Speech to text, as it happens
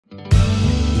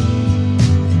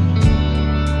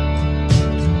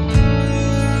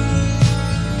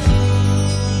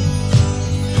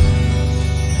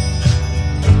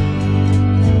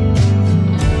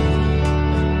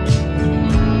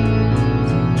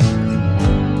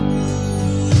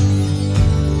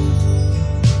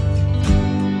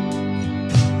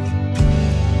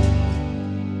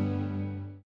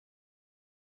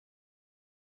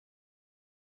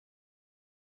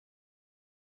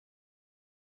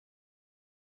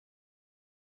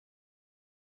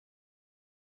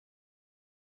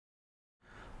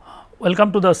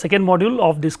Welcome to the second module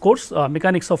of this course,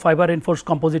 mechanics of fiber reinforced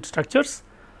composite structures.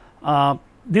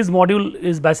 This module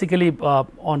is basically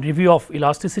on review of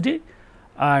elasticity,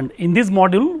 and in this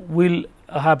module we will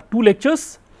have two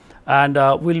lectures, and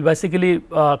we will basically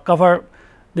cover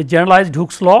the generalized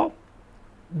Hooke's law.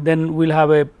 Then we will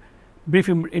have a brief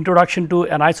introduction to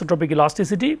anisotropic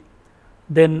elasticity.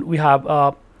 Then we have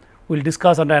we will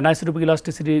discuss under anisotropic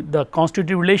elasticity the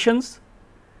constitutive relations.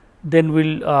 Then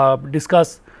we will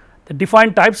discuss the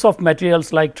defined types of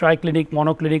materials like triclinic,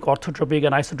 monoclinic, orthotropic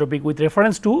and isotropic with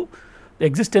reference to the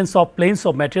existence of planes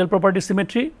of material property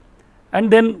symmetry,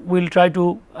 and then we will try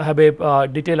to have a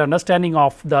detailed understanding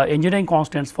of the engineering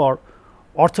constants for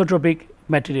orthotropic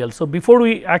materials. So, before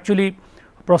we actually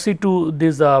proceed to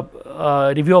this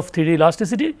review of 3D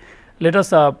elasticity, let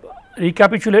us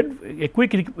recapitulate a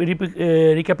quick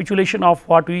recapitulation of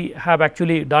what we have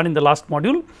actually done in the last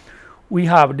module. We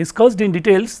have discussed in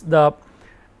details the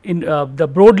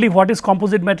broadly what is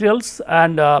composite materials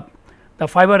and the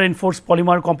fiber reinforced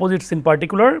polymer composites in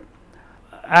particular,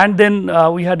 and then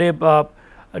we had a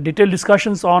detailed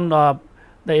discussions on the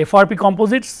FRP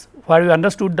composites, where we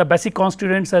understood the basic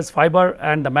constituents as fiber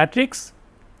and the matrix.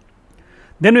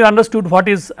 Then we understood what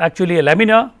is actually a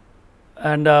lamina,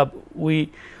 and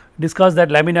we discussed that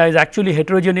lamina is actually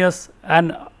heterogeneous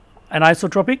and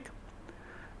anisotropic.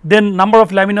 Then number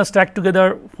of lamina stacked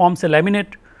together forms a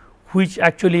laminate, which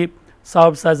actually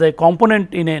serves as a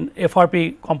component in an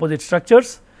FRP composite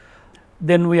structures.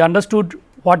 Then we understood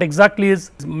what exactly is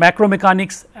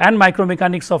macromechanics and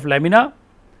micromechanics of lamina,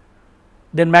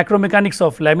 then macromechanics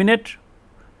of laminate,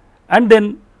 and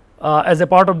then as a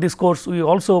part of this course we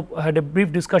also had a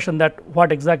brief discussion that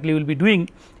what exactly we will be doing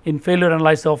in failure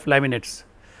analysis of laminates.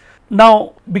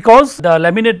 Now, because the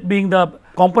laminate being the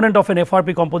component of an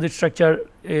FRP composite structure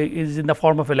is in the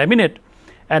form of a laminate,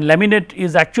 and laminate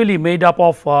is actually made up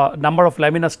of number of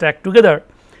lamina stacked together.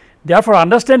 Therefore,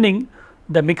 understanding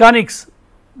the mechanics,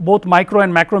 both micro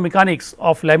and macro mechanics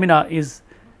of lamina is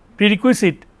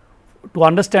prerequisite to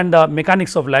understand the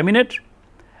mechanics of laminate,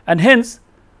 and hence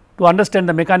to understand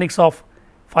the mechanics of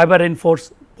fiber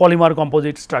reinforced polymer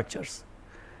composite structures.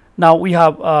 Now, we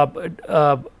have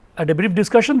had a brief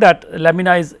discussion that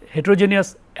lamina is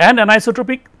heterogeneous and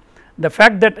anisotropic. The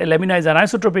fact that a lamina is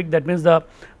anisotropic, that means the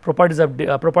properties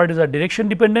are direction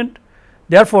dependent.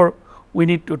 Therefore, we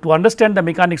need to understand the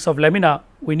mechanics of lamina,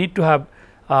 we need to have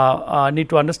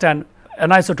understand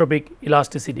anisotropic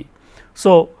elasticity.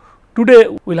 So, today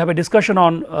we will have a discussion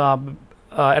on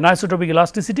anisotropic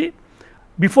elasticity.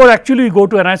 Before actually we go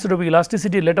to anisotropic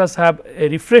elasticity, let us have a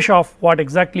refresh of what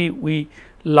exactly we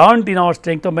learned in our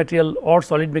strength of material or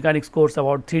solid mechanics course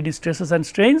about 3D stresses and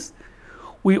strains.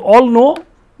 We all know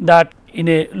that in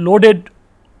a loaded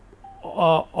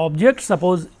object,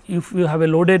 suppose if you have a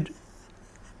loaded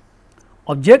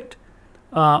object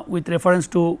with reference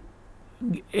to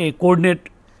a coordinate,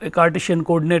 a Cartesian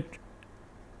coordinate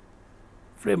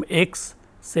frame x,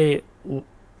 say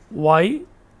y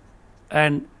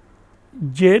and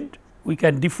z, we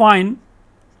can define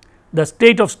the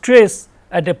state of stress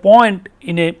at a point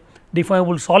in a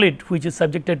definable solid which is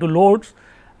subjected to loads,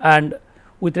 and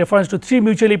with reference to three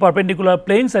mutually perpendicular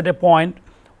planes at a point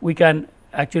we can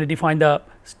actually define the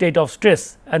state of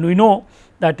stress. And we know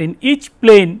that in each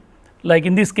plane, like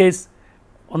in this case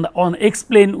on x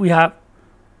plane we have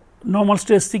normal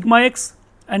stress sigma x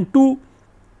and two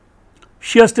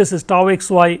shear stresses tau x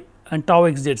y and tau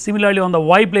x z. Similarly, on the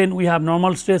y plane we have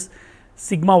normal stress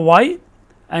sigma y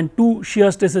and two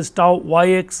shear stresses tau y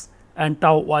x and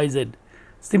tau y z.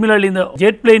 Similarly, in the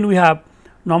z plane we have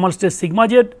normal stress sigma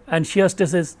z and shear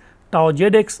stresses tau z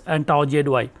x and tau z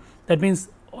y. That means,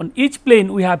 on each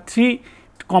plane we have three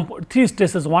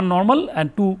stresses, one normal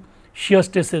and two shear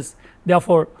stresses.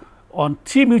 Therefore, on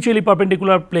three mutually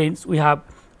perpendicular planes we have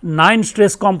 9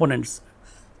 stress components,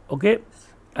 okay,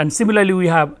 and similarly we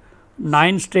have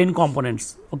 9 strain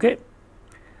components, okay.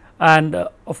 And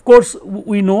of course,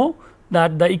 we know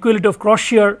that the equality of cross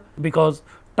shear, because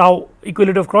tau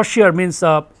equality of cross shear means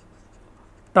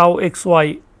tau x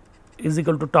y is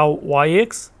equal to tau y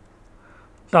x,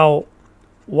 tau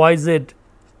y z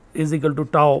is equal to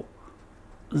tau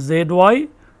z y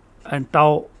and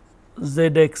tau z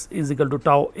x is equal to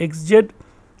tau x z.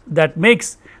 That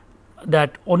makes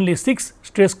that only 6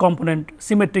 stress component,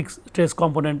 symmetric stress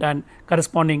component and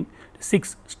corresponding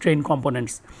 6 strain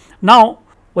components. Now,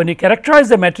 when we characterize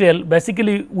the material,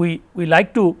 basically we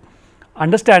like to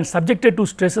understand subjected to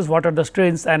stresses what are the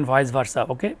strains and vice versa,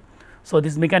 okay. So,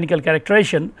 this mechanical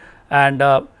characterization,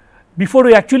 and before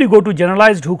we actually go to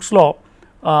generalized Hooke's law,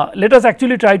 let us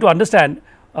actually try to understand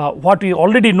what we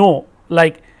already know,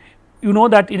 like you know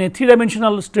that in a 3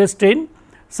 dimensional stress strain,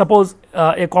 suppose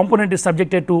a component is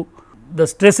subjected to the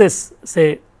stresses,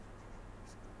 say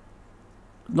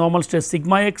normal stress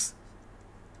sigma x,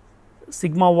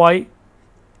 sigma y,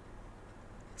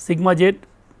 sigma z,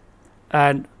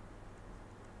 and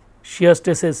shear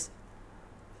stresses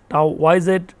tau y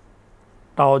z,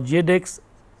 tau z x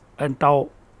and tau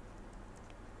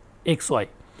x y.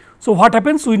 So, what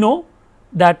happens? We know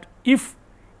that if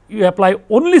you apply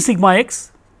only sigma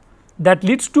x, that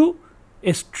leads to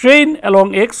a strain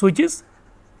along x, which is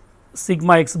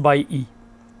sigma x by E.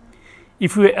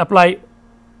 If you apply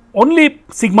only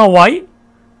sigma y,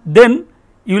 then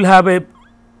you will have a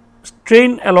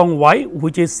strain along y,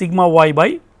 which is sigma y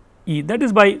by E, that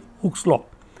is by Hooke's law.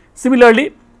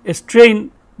 Similarly, a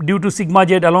strain due to sigma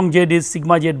z along z is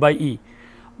sigma z by E,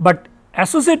 but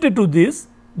associated to this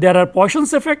there are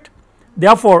Poisson's effect.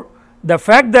 Therefore, the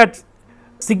fact that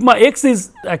sigma x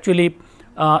is actually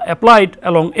applied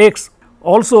along x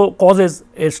also causes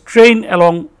a strain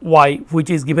along y, which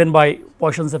is given by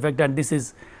Poisson's effect, and this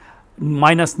is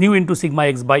minus nu into sigma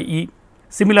x by E.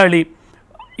 Similarly,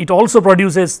 it also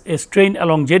produces a strain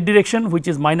along z direction, which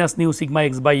is minus nu sigma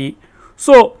x by E.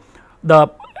 So, the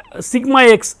sigma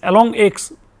x along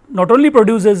x not only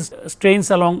produces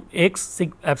strains along x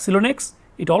epsilon x,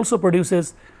 it also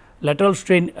produces lateral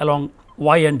strain along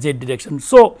y and z direction.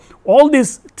 So, all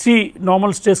these 3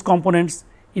 normal stress components,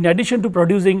 in addition to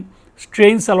producing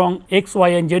strains along x, y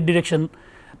and z direction,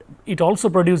 it also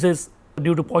produces,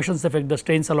 due to Poisson's effect, the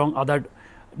strains along other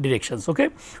directions. Okay.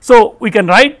 So, we can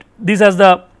write this as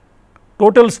the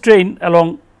total strain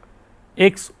along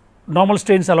x, normal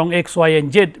strains along x, y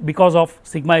and z because of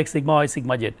sigma x, sigma y,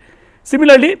 sigma z.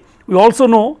 Similarly, we also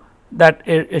know that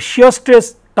a shear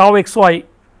stress tau x y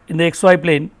in the x y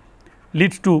plane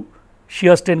leads to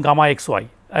shear strain gamma x y,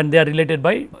 and they are related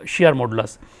by shear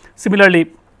modulus.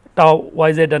 Similarly, tau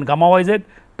y z and gamma y z,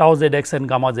 tau z x and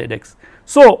gamma z x.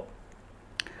 So,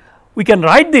 we can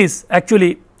write this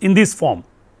actually in this form.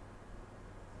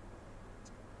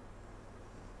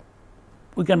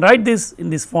 We can write this in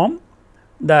this form,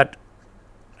 that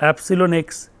epsilon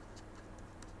x,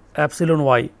 epsilon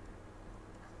y,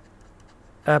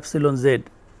 epsilon z,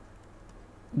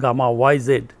 gamma y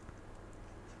z,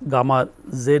 gamma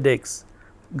z x,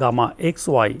 gamma x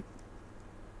y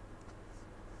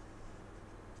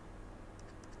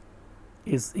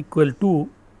is equal to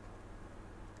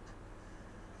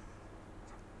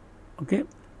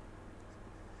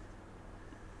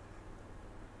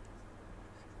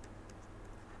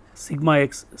sigma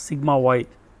x, sigma y,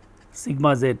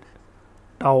 sigma z,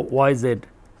 tau y z,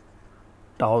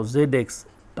 tau z x,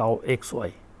 tau x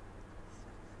y.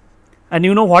 And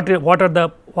you know what are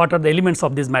the elements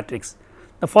of this matrix?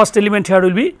 The first element here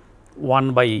will be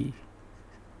 1 by E,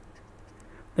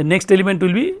 the next element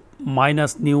will be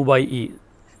minus nu by E,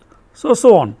 so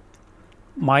on,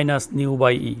 minus nu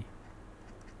by E,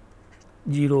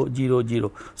 0 0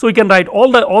 0. So, we can write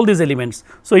all these elements.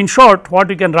 So, in short, what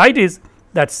we can write is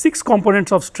that 6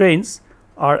 components of strains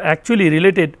are actually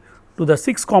related to the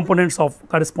 6 components of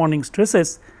corresponding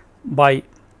stresses by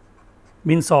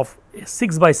means of a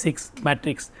 6 by 6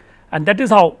 matrix, and that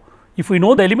is how, if we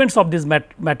know the elements of this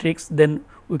matrix, then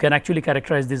we can actually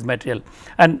characterize this material.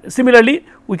 And similarly,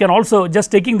 we can also,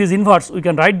 just taking this inverse, we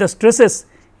can write the stresses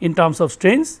in terms of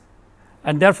strains,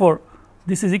 and therefore,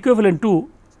 this is equivalent to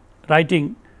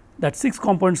writing that 6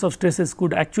 components of stresses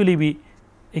could actually be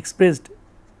expressed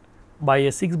by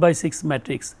a 6 by 6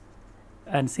 matrix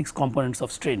and 6 components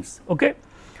of strains. Okay.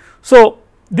 So,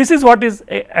 this is what is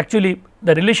actually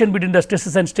the relation between the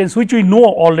stresses and strains, which we know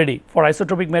already for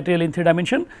isotropic material in 3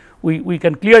 dimension. We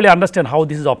can clearly understand how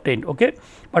this is obtained. Okay.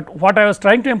 But what I was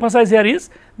trying to emphasize here is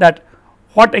that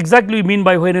what exactly we mean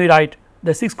by when we write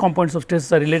the 6 components of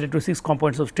stresses are related to 6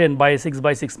 components of strain by a 6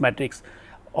 by 6 matrix,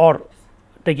 or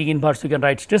taking inverse, you can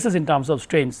write stresses in terms of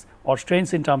strains or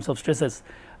strains in terms of stresses.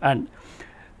 And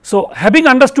so, having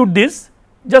understood this,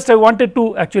 just I wanted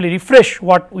to actually refresh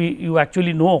what you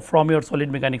actually know from your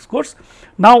solid mechanics course.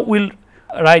 Now, we will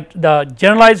write the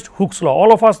generalized Hooke's law.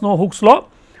 All of us know Hooke's law.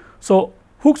 So,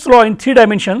 Hooke's law in 3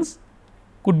 dimensions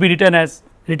could be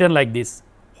written like this,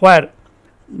 where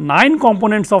 9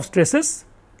 components of stresses,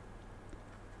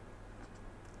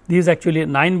 these actually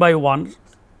 9 by 1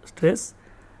 stress,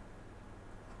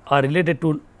 are related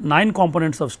to 9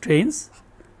 components of strains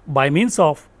by means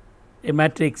of a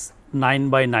matrix 9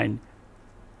 by 9.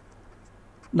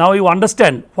 Now, you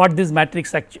understand what this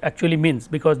matrix actually means,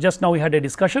 because just now we had a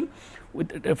discussion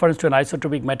with reference to an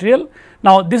isotropic material.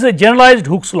 Now, this is a generalized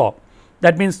Hooke's law,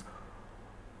 that means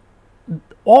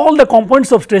all the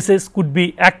components of stresses could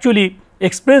be actually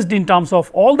expressed in terms of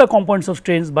all the components of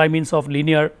strains by means of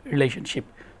linear relationship.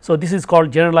 So, this is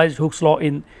called generalized Hooke's law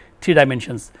in 3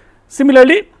 dimensions.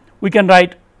 Similarly, we can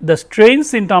write the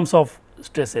strains in terms of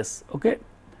stresses. Okay.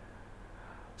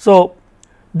 So,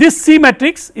 this C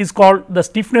matrix is called the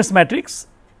stiffness matrix,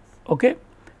 okay,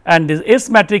 and this S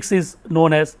matrix is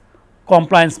known as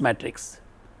compliance matrix.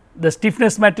 The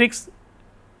stiffness matrix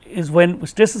is when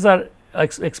stresses are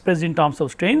expressed in terms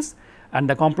of strains, and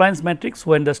the compliance matrix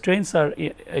when the strains are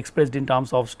expressed in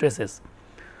terms of stresses.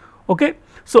 Okay.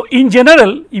 So, in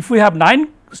general, if we have 9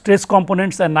 stress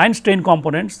components and 9 strain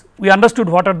components, we understood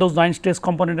what are those 9 stress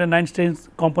components and 9 strain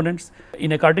components.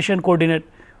 In a Cartesian coordinate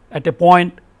at a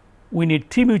point, we need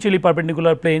 3 mutually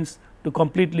perpendicular planes to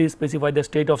completely specify the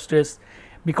state of stress,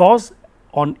 because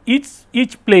on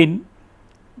each plane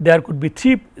there could be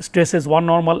 3 stresses, 1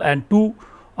 normal and 2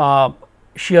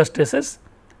 shear stresses.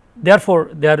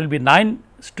 Therefore, there will be 9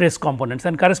 stress components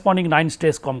and corresponding 9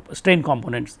 strain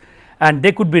components, and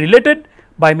they could be related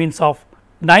by means of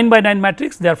 9 by 9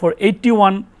 matrix. Therefore,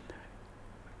 81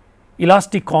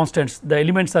 elastic constants, the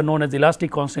elements are known as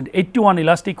elastic constant, 81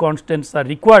 elastic constants are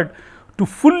required to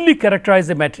fully characterize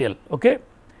a material. Okay.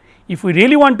 If we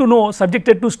really want to know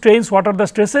subjected to strains what are the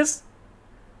stresses,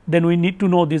 then we need to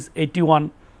know these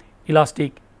 81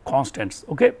 elastic constants.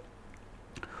 Okay.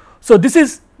 So, this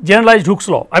is generalized Hooke's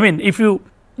law. I mean, if you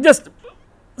just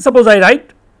suppose I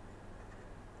write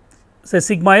say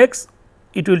sigma x,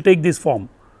 it will take this form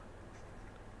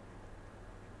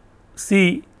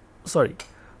this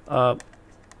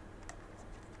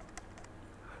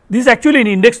is actually in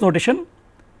index notation.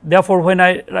 Therefore, when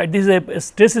I write this is a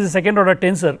stress is a second order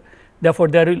tensor, therefore,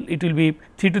 it will be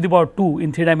 3 to the power 2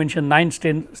 in 3 dimension 9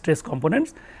 stress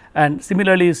components, and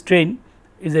similarly strain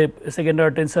is a second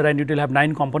order tensor and it will have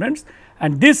 9 components,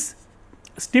 and this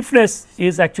stiffness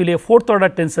is actually a 4th order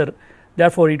tensor.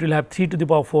 Therefore, it will have 3 to the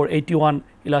power 4 81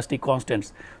 elastic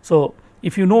constants. So,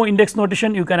 if you know index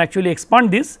notation, you can actually expand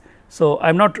this. So, I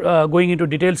am not going into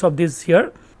details of this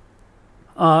here.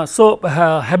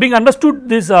 Having understood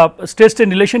this stress strain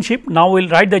relationship, now we will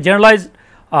write the generalized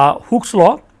Hooke's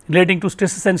law relating to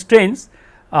stresses and strains.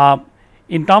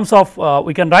 In terms of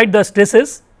we can write the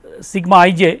stresses sigma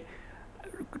ij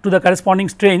to the corresponding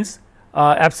strains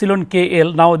epsilon k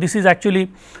l. Now, this is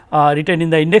actually written in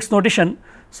the index notation.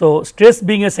 So, stress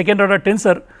being a second order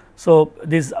tensor, so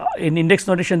this in index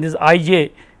notation this I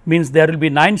j means there will be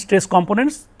 9 stress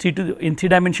components, in 3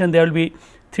 dimension there will be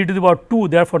 3 to the power 2,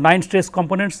 therefore 9 stress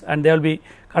components, and there will be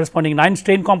corresponding 9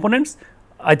 strain components.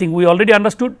 I think we already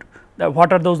understood that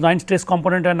what are those 9 stress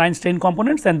component and 9 strain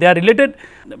components, and they are related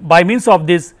by means of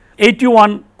this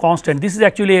 81 constant. This is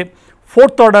actually a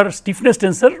 4th order stiffness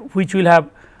tensor which will have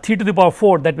 3 to the power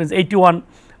 4, that means 81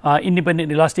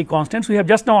 independent elastic constants. We have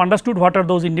just now understood what are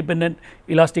those independent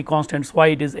elastic constants, why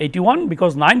it is 81,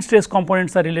 because 9 stress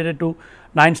components are related to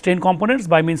 9 strain components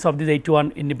by means of these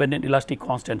 81 independent elastic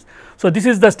constants. So, this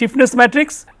is the stiffness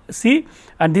matrix C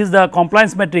and this is the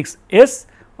compliance matrix S,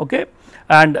 okay,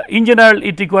 and in general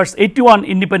it requires 81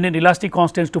 independent elastic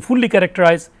constants to fully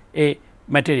characterize a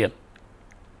material.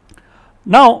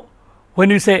 Now, when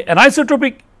we say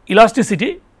anisotropic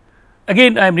elasticity,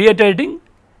 again I am reiterating,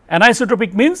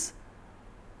 anisotropic means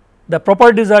the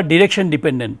properties are direction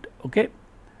dependent. Okay.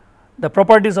 The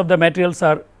properties of the materials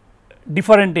are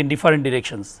different in different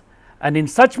directions, and in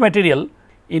such material,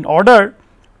 in order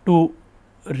to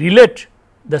relate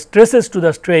the stresses to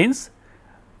the strains,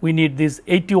 we need this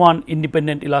 81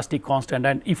 independent elastic constant,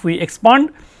 and if we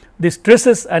expand the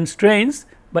stresses and strains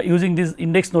by using these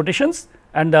index notations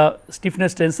and the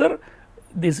stiffness tensor,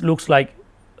 this looks like,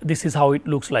 this is how it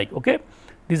looks like. Okay.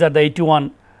 These are the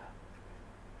 81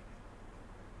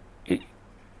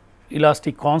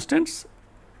 elastic constants,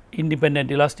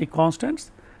 independent elastic constants.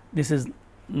 This is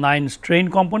 9 strain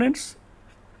components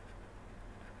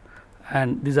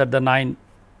and these are the 9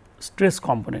 stress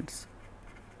components.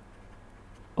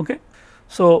 Okay.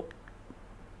 So,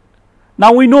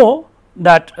 now we know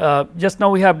that just now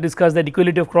we have discussed that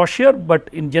equality of cross shear, but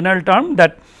in general term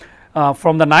that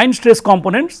from the 9 stress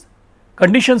components,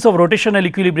 conditions of rotational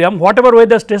equilibrium, whatever way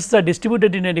the stresses are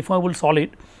distributed in a deformable solid,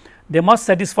 they must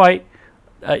satisfy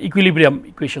equilibrium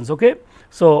equations. Okay.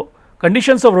 So,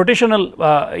 conditions of rotational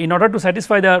in order to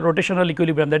satisfy the rotational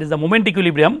equilibrium, that is the moment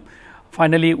equilibrium,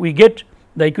 finally we get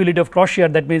the equality of cross shear,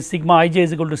 that means sigma I j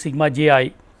is equal to sigma j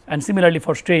I, and similarly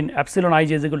for strain epsilon I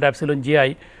j is equal to epsilon j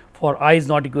I for I is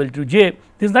not equal to j.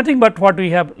 This is nothing but what we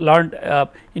have learned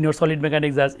in your solid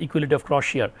mechanics as equality of cross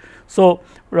shear. So,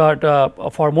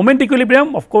 for moment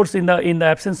equilibrium, of course, in the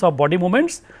absence of body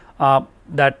moments,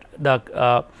 that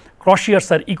the cross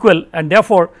shears are equal, and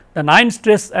therefore, the 9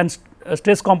 stress and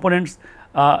stress components,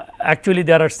 actually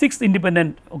there are 6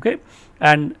 independent, okay,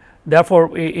 and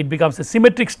therefore, it becomes a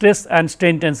symmetric stress and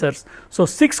strain tensors. So,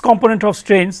 6 component of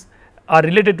strains are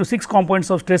related to 6 components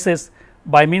of stresses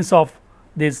by means of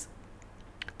these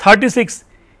 36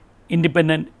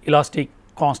 independent elastic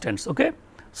constants. Okay.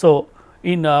 So,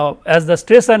 in as the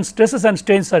stresses and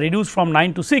strains are reduced from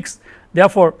 9 to 6,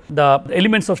 therefore, the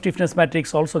elements of stiffness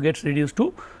matrix also gets reduced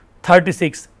to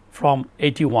 36 from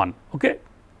 81. Okay.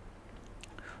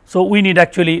 So, we need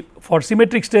actually for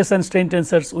symmetric stress and strain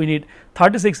tensors, we need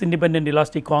 36 independent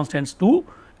elastic constants to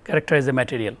characterize the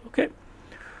material. Okay.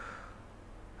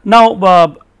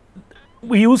 Now,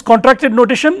 we use contracted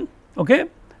notation. Okay.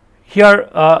 Here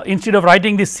instead of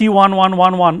writing this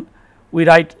C1111, we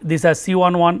write this as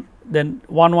C11, then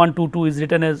 1122 is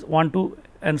written as 12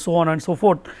 and so on and so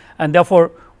forth, and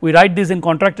therefore, we write this in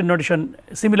contracted notation.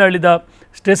 Similarly, the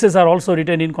stresses are also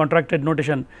written in contracted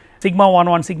notation, sigma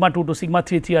 11, sigma 2 to sigma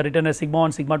 33 are written as sigma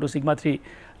 1, sigma 2, sigma 3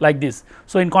 like this.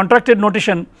 So, in contracted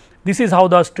notation, this is how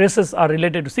the stresses are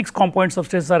related to 6 components of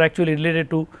stresses are actually related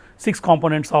to 6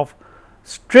 components of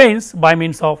strains by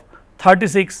means of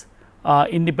 36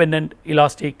 independent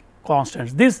elastic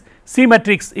constants. This C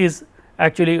matrix is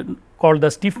actually called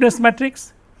the stiffness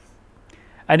matrix,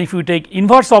 and if you take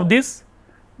inverse of this,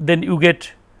 then you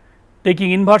get,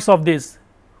 taking inverse of this,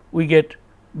 we get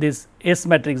this S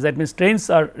matrix, that means strains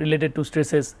are related to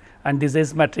stresses, and this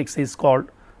S matrix is called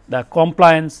the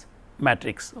compliance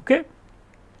matrix. Okay.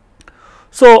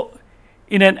 So,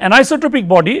 in an anisotropic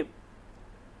body,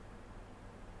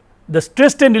 the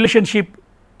stress strain relationship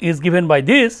is given by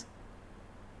this,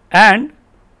 and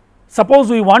suppose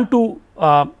we want to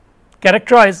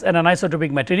characterize an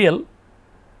anisotropic material,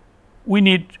 we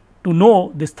need to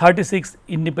know this 36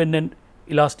 independent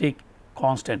elastic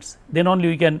constants, then only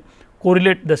we can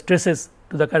correlate the stresses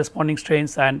to the corresponding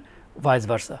strains and vice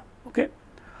versa. Okay.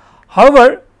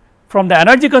 However, from the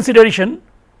energy consideration,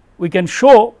 we can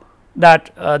show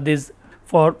that this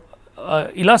for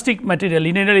elastic material,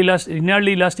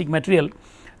 linearly elastic material,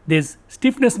 this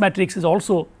stiffness matrix is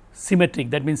also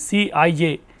symmetric, that means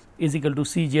Cij is equal to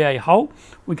Cji. How?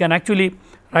 We can actually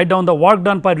write down the work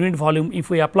done per unit volume. If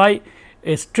we apply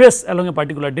a stress along a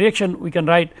particular direction, we can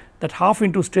write that half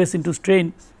into stress into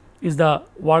strain is the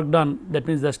work done, that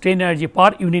means the strain energy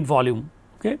per unit volume.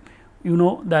 Okay. You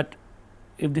know that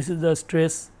if this is the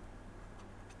stress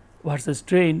versus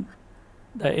strain,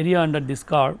 the area under this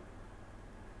curve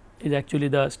is actually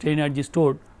the strain energy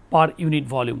stored per unit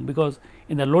volume, because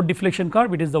in the load deflection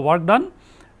curve it is the work done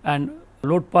and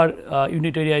load per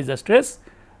unit area is the stress,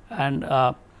 and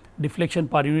deflection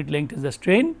per unit length is the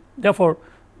strain. Therefore,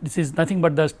 this is nothing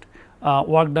but the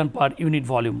work done per unit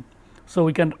volume. So,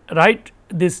 we can write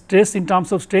this stress in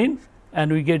terms of strain,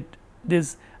 and we get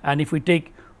this, and if we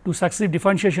take two successive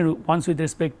differentiation, once with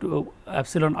respect to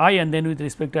epsilon I and then with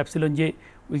respect to epsilon j,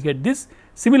 we get this.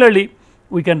 Similarly,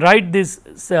 we can write this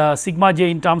sigma j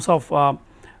in terms of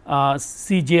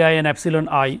Cji and epsilon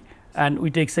I, and we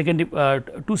take second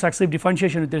two successive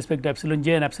differentiation with respect to epsilon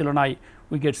j and epsilon I,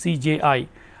 we get Cji.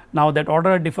 Now, that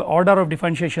order of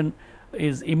differentiation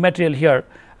is immaterial here,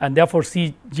 and therefore,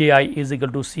 Cji is equal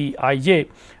to Cij,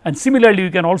 and similarly, we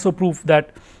can also prove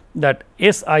that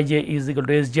Sij is equal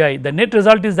to Sji. The net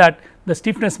result is that the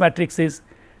stiffness matrix is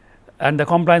and the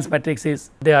compliance matrix is,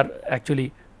 they are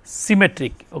actually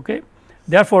symmetric. Okay.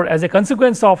 Therefore, as a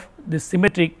consequence of this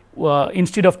symmetric,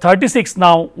 instead of 36,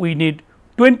 now we need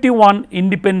 21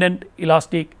 independent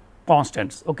elastic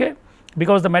constants. Okay.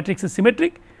 Because the matrix is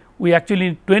symmetric, we actually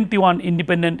need 21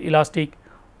 independent elastic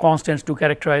constants to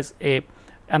characterize a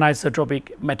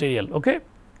anisotropic material. Okay.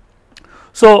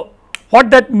 So, what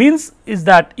that means is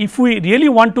that if we really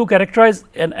want to characterize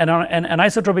an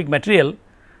anisotropic material,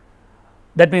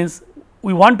 that means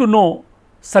we want to know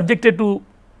subjected to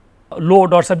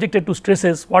load or subjected to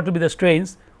stresses what will be the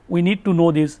strains, we need to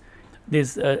know these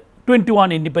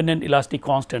 21 independent elastic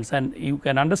constants, and you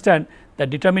can understand that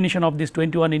determination of this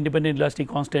 21 independent elastic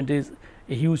constant is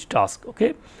a huge task.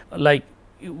 Okay. Like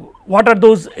what are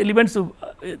those elements?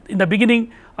 In the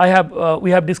beginning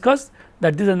we have discussed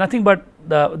that these are nothing but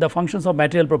the functions of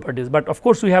material properties, but of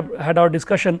course, we have had our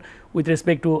discussion with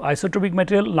respect to isotropic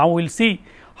material. Now, we will see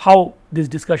how this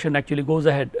discussion actually goes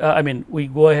ahead. I mean, we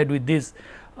go ahead with this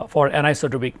for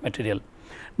anisotropic material.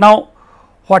 Now,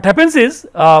 what happens is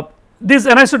these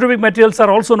anisotropic materials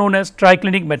are also known as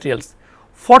triclinic materials.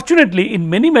 Fortunately, in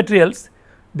many materials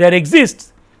there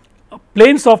exists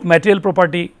planes of material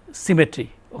property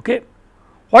symmetry. Okay.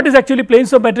 What is actually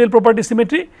planes of material property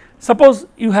symmetry? Suppose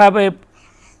you have a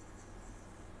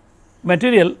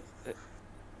material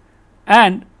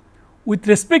and with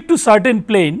respect to certain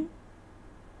plane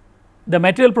the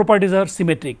material properties are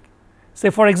symmetric. Say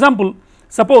for example,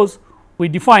 suppose we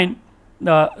define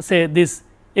say this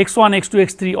x1 x2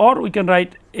 x3, or we can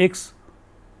write x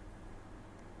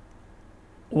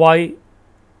y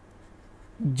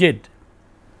z,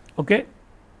 okay.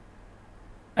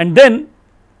 And then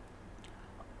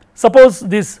suppose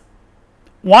this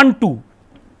 1 2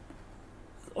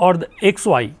 or the x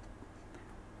y,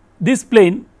 this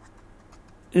plane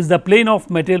is the plane of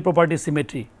material property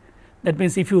symmetry. That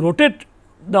means, if you rotate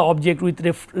the object with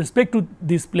respect to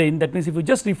this plane, that means if you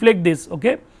just reflect this,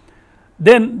 okay,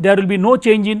 then there will be no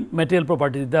change in material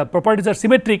properties. The properties are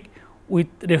symmetric with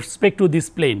respect to this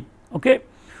plane, okay.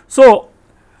 So,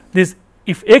 this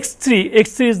if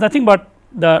x3 is nothing but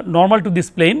the normal to this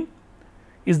plane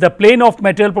is the plane of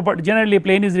material property. Generally, a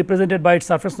plane is represented by its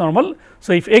surface normal.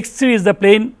 So, if x3 is the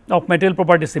plane of material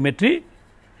property symmetry,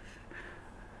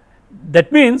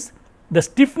 that means the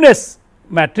stiffness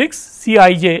matrix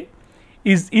Cij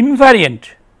is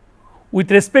invariant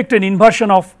with respect to an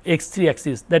inversion of x3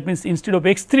 axis. That means, instead of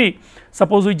x3,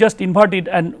 suppose we just invert it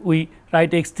and we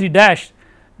write x3 dash,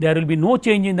 there will be no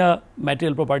change in the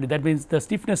material property. That means, the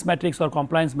stiffness matrix or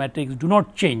compliance matrix do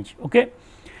not change, okay.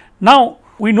 Now,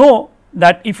 we know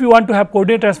that if you want to have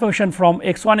coordinate transformation from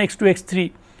x1 x2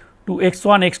 x3 to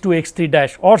x1 x2 x3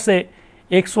 dash, or say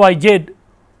x y z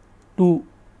to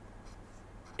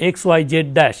x y z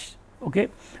dash, okay,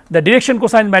 the direction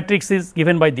cosine matrix is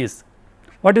given by this.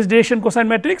 What is direction cosine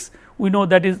matrix? We know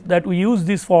that is that we use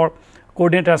this for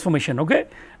coordinate transformation, okay.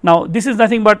 Now, this is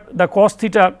nothing but the cos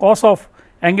theta, cos of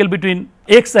angle between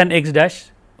x and x dash,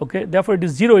 okay. Therefore, it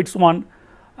is 0, it is 1,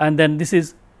 and then this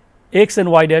is x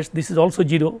and y dash, this is also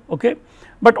 0, okay.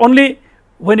 But only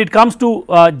when it comes to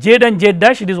z and z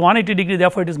dash, it is 180 degree,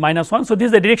 therefore, it is -1. So, this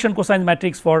is the direction cosine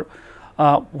matrix for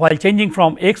while changing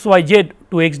from x y z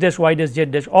to x dash y dash z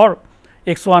dash, or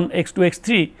x1 x2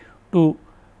 x3 to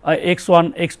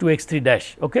x1 x2 x3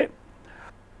 dash, okay.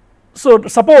 So,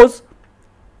 suppose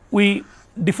we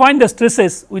define the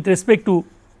stresses with respect to,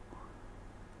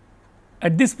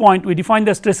 at this point we define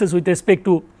the stresses with respect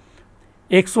to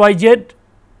x y z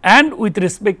and with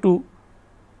respect to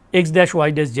x dash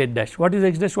y dash z dash. What is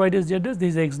x dash y dash z dash? This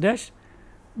is x dash,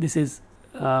 this is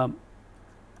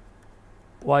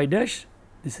y dash,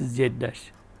 this is z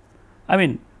dash. I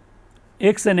mean,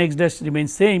 x and x dash remain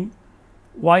same,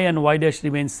 y and y dash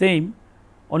remain same,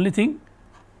 only thing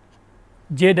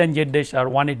z and z dash are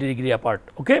 180 degree apart,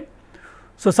 okay.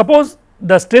 So, suppose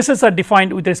the stresses are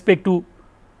defined with respect to,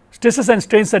 stresses and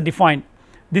strains are defined,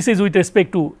 this is with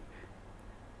respect to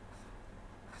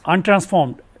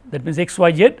untransformed, that means x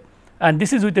y z, and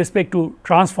this is with respect to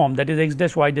transformed, that is x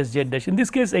dash y dash z dash. In this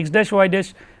case, x dash y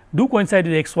dash do coincide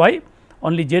with x y,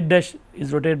 only z dash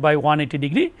is rotated by 180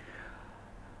 degree.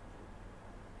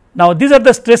 Now, these are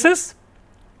the stresses,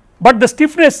 but the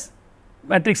stiffness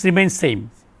matrix remains same,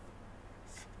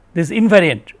 this is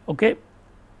invariant, okay.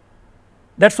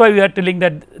 That is why we are telling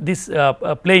that this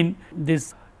plane,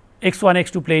 this x1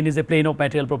 x2 plane is a plane of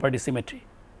material property symmetry.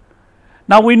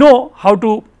 Now, we know how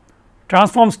to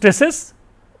transform stresses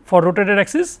for rotated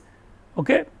axis,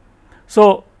 okay.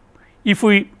 So, if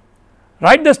we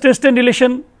write the stress strain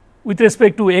relation with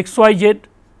respect to x y z,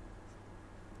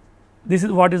 this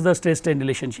is what is the stress strain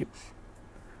relationship.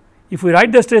 If we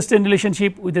write the stress strain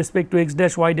relationship with respect to x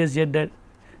dash y dash z dash,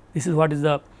 this is what is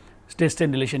the stress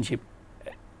strain relationship.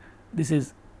 This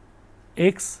is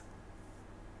x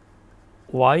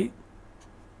y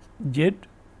z,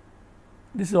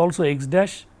 this is also x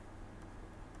dash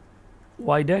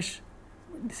y dash,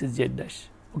 this is z dash,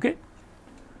 okay.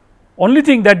 Only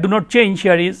thing that do not change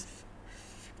here is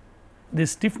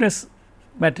this stiffness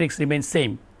matrix remains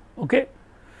same, okay.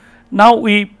 Now,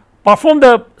 we perform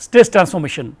the stress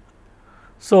transformation.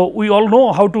 So, we all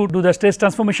know how to do the stress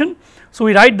transformation. So,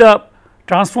 we write the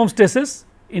transformed stresses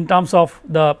in terms of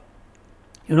the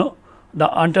the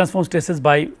untransformed stresses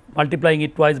by multiplying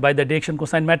it twice by the direction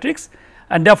cosine matrix,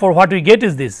 and therefore, what we get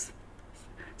is this.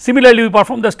 Similarly, we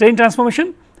perform the strain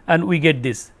transformation and we get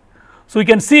this. So, we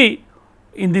can see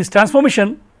in this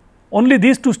transformation only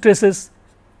these two stresses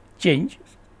change,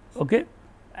 okay.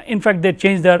 In fact, they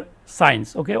change their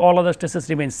signs, okay. All other stresses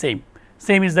remain same.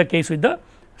 Same is the case with the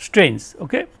strains,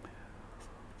 okay.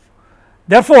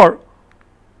 Therefore,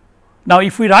 now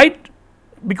if we write,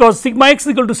 because sigma x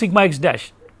is equal to sigma x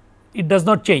dash, it does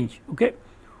not change, okay.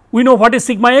 We know what is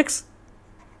sigma x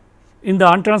in the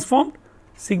untransformed.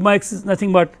 Sigma x is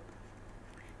nothing but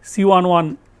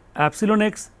C11 epsilon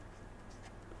x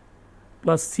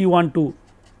plus C12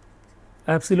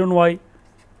 epsilon y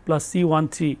plus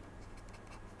C13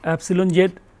 epsilon z,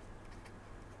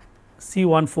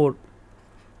 C14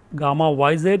 gamma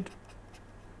y z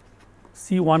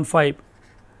C15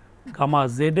 gamma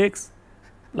zx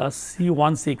plus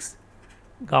C16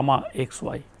 gamma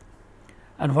xy.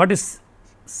 And what is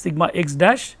sigma x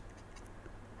dash?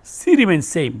 C remains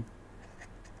same,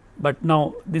 but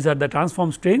now these are the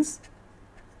transform strains,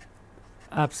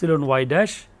 epsilon y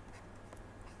dash,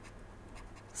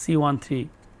 C13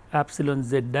 epsilon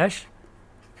z dash,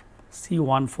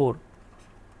 C14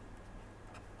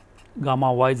 gamma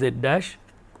yz dash,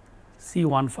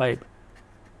 C15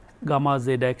 gamma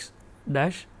zx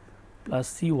dash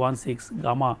plus C16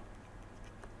 gamma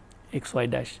xy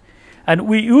dash. And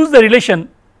we use the relation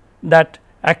that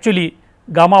actually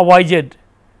gamma yz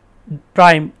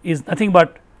prime is nothing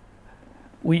but,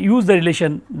 we use the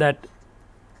relation that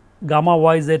gamma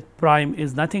yz prime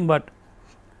is nothing but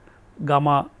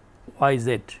gamma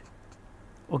yz.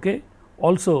 Okay.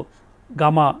 Also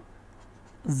gamma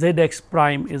zx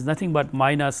prime is nothing but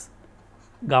minus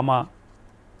gamma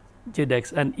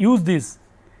zx, and use this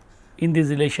in this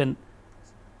relation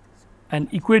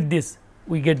and equate this,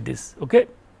 we get this. Okay.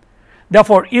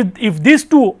 Therefore, if these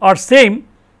two are same,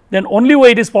 then only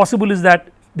way it is possible is that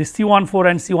the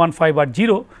C14 and C15 are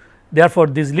 0. Therefore,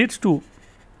 this leads to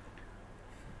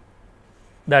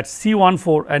that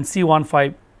C14 and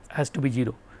C15 has to be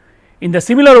 0. In the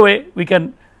similar way, we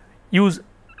can use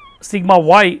sigma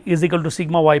y is equal to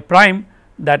sigma y prime,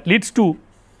 that leads to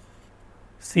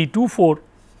C24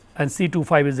 and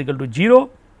C25 is equal to 0,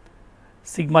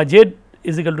 sigma z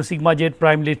is equal to sigma z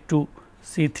prime leads to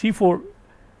C34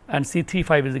 and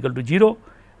C35 is equal to 0,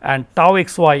 and tau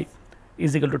xy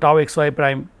is equal to tau xy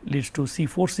prime leads to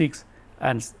C46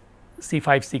 and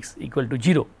C56 equal to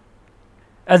 0.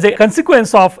 As a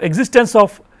consequence of existence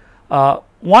of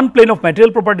one plane of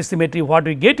material property symmetry, what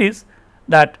we get is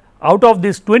that out of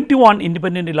these 21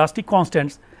 independent elastic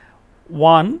constants,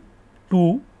 1,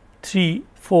 2, 3,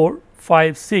 4,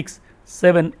 5, 6,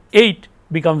 7, 8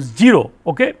 becomes 0.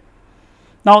 Okay.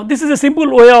 Now, this is a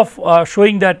simple way of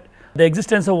showing that the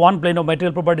existence of one plane of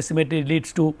material property symmetry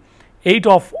leads to 8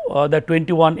 of the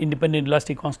 21 independent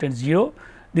elastic constants 0.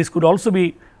 This could also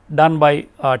be done by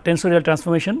tensorial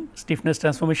transformation, stiffness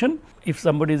transformation. If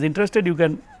somebody is interested, you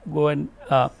can go and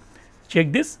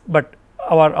check this, but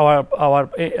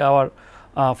our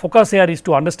focus here is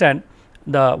to understand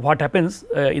the what happens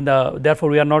in the, therefore,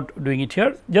 we are not doing it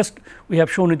here, just we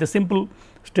have shown with a simple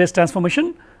stress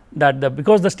transformation that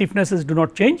because the stiffnesses do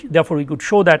not change, therefore, we could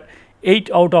show that 8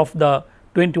 out of the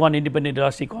 21 independent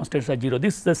elastic constants are 0.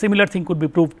 This the similar thing could be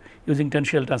proved using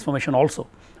tensorial transformation also.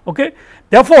 Okay.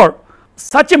 Therefore,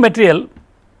 such a material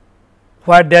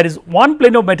where there is one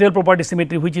plane of material property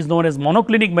symmetry which is known as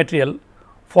monoclinic material,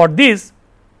 for this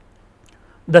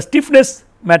the stiffness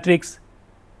matrix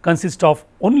consists of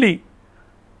only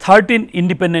 13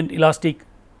 independent elastic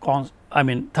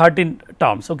 13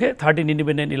 terms, okay, 13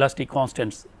 independent elastic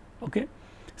constants. Okay.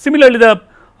 Similarly,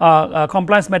 the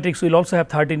compliance matrix will also have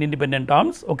 13 independent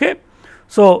terms. Okay.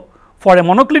 So, for a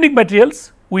monoclinic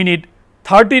materials we need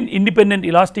 13 independent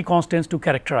elastic constants to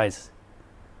characterize.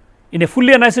 In a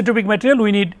fully anisotropic material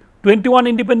we need 21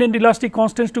 independent elastic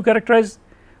constants to characterize,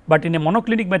 but in a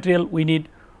monoclinic material we need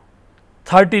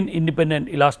 13 independent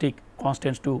elastic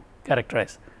constants to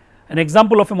characterize. An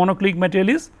example of a monoclinic material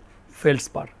is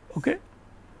feldspar. Okay.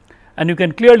 And you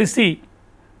can clearly see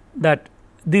that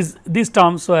these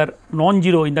terms were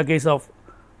non-zero in the case of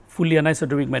fully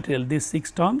anisotropic material, these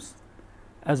 6 terms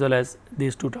as well as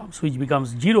these 2 terms, which becomes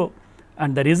 0,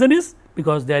 and the reason is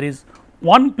because there is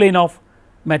one plane of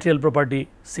material property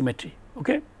symmetry.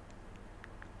 Okay.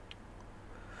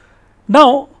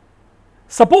 Now,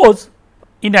 suppose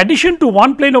in addition to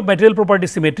one plane of material property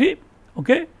symmetry,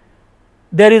 okay,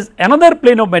 there is another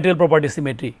plane of material property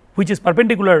symmetry which is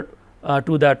perpendicular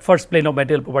to that first plane of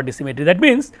material property symmetry. That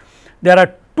means, there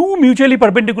are 2 mutually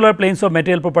perpendicular planes of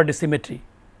material property symmetry.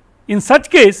 In such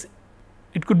case,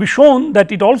 it could be shown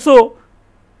that it also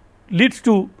leads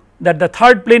to that the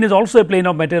third plane is also a plane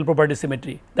of material property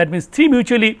symmetry. That means, 3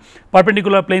 mutually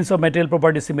perpendicular planes of material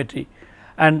property symmetry,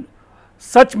 and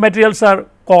such materials are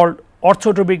called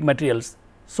orthotropic materials.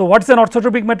 So, what is an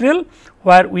orthotropic material?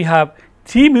 Where we have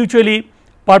 3 mutually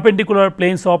perpendicular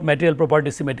planes of material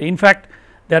property symmetry. In fact,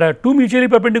 there are 2 mutually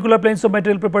perpendicular planes of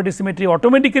material property symmetry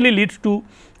automatically leads to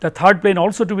the third plane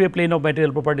also to be a plane of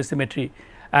material property symmetry,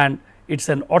 and it is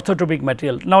an orthotropic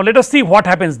material. Now, let us see what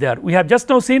happens there. We have just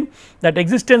now seen that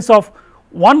existence of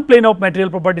one plane of material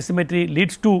property symmetry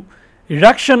leads to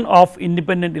reduction of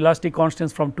independent elastic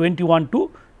constants from 21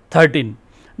 to 13.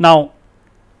 Now,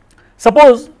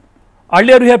 suppose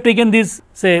earlier we have taken this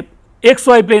say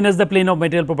xy plane as the plane of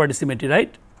material property symmetry,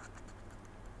 right.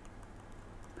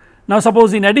 Now,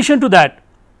 suppose in addition to that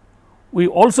we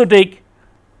also take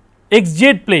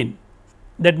xz plane,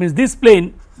 that means this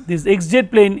plane, this xz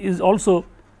plane is also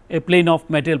a plane of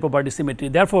material property symmetry.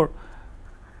 Therefore,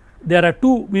 there are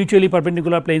two mutually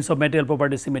perpendicular planes of material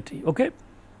property symmetry. Okay.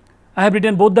 I have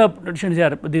written both the notations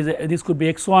here, this could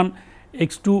be x1,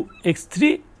 x2,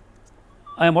 x3.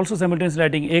 I am also simultaneously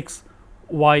writing x,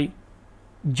 y,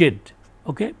 z.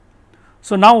 Okay.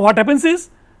 So, now what happens is,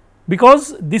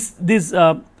 because this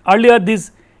earlier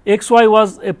this x y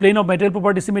was a plane of material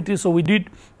property symmetry. So, we did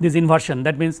this inversion,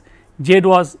 that means z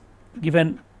was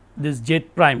given this z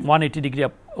prime 180 degree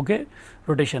up, okay,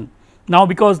 rotation. Now,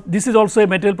 because this is also a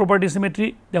material property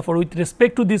symmetry, therefore, with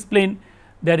respect to this plane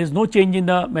there is no change in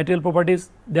the material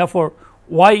properties, therefore,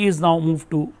 y is now moved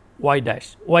to y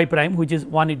dash y prime, which is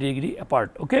 180 degree apart.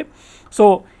 Okay.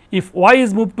 So, if y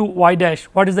is moved to y dash,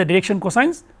 what is the direction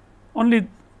cosines? Only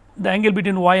the angle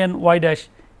between y and y dash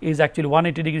is actually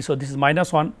 180 degree. So, this is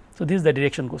 -1. So, this is the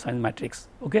direction cosine matrix.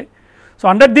 Okay. So,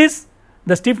 under this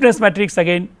the stiffness matrix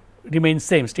again remains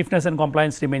same, stiffness and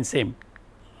compliance remain same.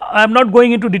 I am not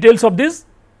going into details of this.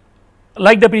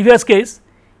 Like the previous case,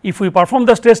 if we perform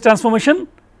the stress transformation,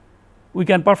 we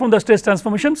can perform the stress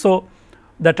transformation. So,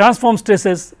 the transform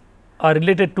stresses are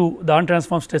related to the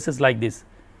untransformed stresses like this.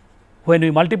 When we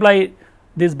multiply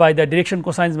this by the direction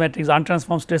cosines matrix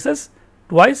untransformed stresses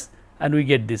twice, and we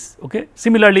get this. Okay.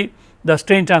 Similarly, the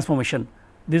strain transformation,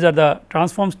 these are the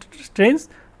transformed strains,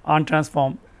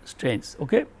 untransformed strains.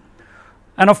 Okay.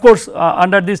 And of course,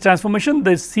 under this transformation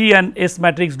the C and S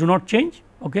matrix do not change.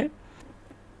 Okay.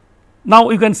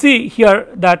 Now, you can see here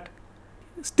that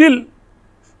still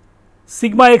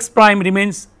sigma x prime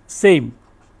remains same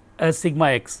as sigma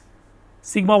x,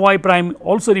 sigma y prime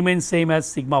also remains same as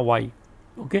sigma y,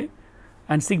 okay,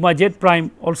 and sigma z prime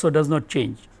also does not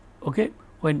change, okay,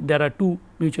 when there are two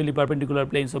mutually perpendicular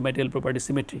planes of material property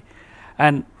symmetry.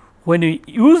 And when we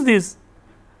use this,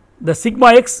 the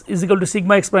sigma x is equal to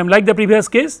sigma x prime like the previous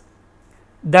case,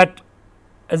 that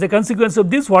as a consequence of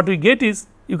this what we get is,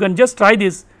 you can just try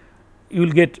this, you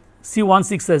will get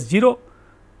C16 as 0,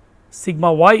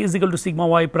 sigma y is equal to sigma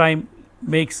y prime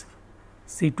makes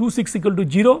C26 equal to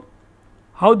 0.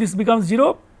 How this becomes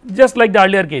 0? Just like the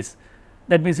earlier case,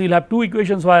 that means we will have two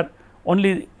equations where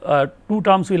only two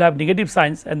terms will have negative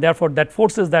signs, and therefore, that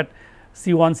forces that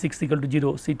C16 equal to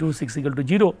 0, C26 equal to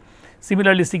 0.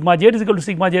 Similarly, sigma z is equal to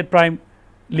sigma z prime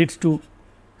leads to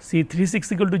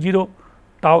C36 equal to 0,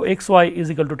 tau xy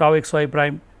is equal to tau xy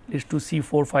prime leads to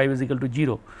C45 is equal to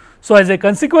 0. So, as a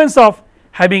consequence of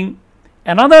having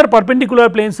another perpendicular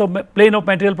plane of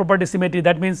material property symmetry,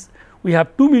 that means we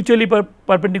have two mutually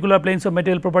perpendicular planes of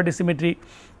material property symmetry,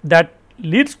 that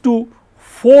leads to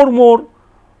 4 more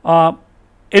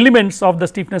elements of the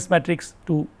stiffness matrix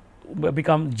to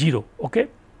become 0. Okay.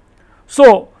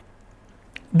 So,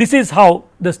 this is how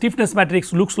the stiffness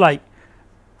matrix looks like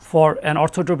for an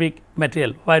orthotropic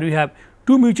material, where we have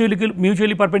two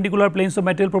mutually perpendicular planes of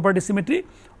material property symmetry.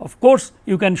 Of course,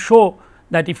 you can show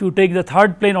that if you take the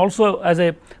third plane also as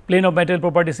a plane of material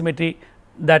property symmetry,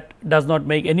 that does not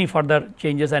make any further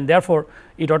changes, and therefore,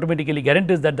 it automatically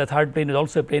guarantees that the third plane is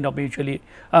also a plane of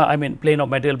plane of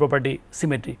material property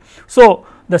symmetry. So,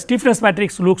 the stiffness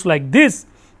matrix looks like this,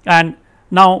 and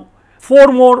now 4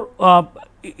 more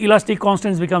elastic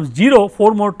constants becomes 0,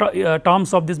 4 more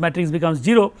terms of this matrix becomes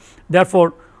 0.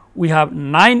 Therefore, we have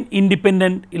 9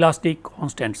 independent elastic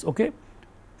constants. Okay.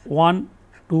 1,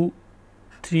 2,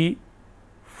 3,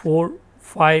 4,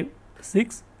 5,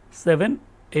 6, 7,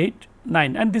 8,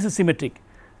 9, and this is symmetric.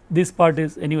 This part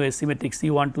is anyway symmetric,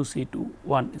 C1 to C2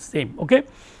 1 is same. Okay.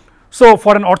 So,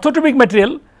 for an orthotropic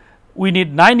material we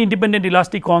need 9 independent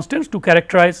elastic constants to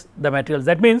characterize the materials.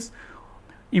 That means,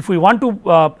 if we want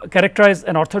to characterize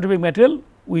an orthotropic material,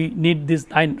 we need this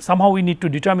 9, somehow we need to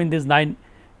determine these 9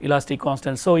 elastic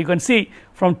constants. So, you can see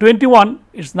from 21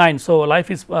 it is 9. So,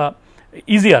 life is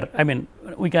easier,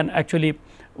 we can actually,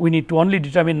 we need to only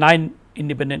determine 9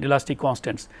 independent elastic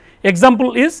constants.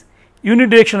 Example is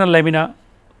unidirectional lamina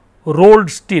rolled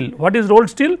steel. What is rolled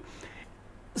steel?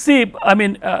 See,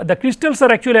 the crystals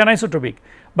are actually anisotropic,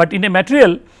 but in a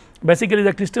material basically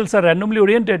the crystals are randomly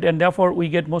oriented, and therefore, we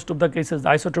get most of the cases the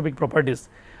isotropic properties.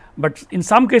 But in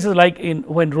some cases, like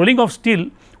when rolling of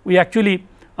steel, we actually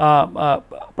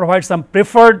provide some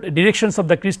preferred directions of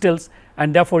the crystals,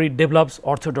 and therefore, it develops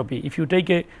orthotropy. If you take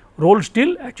a rolled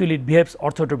steel, actually it behaves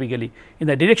orthotropically. In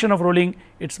the direction of rolling,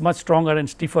 it is much stronger and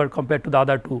stiffer compared to the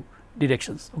other two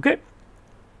directions. Okay.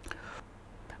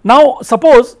 Now,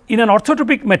 suppose in an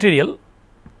orthotropic material,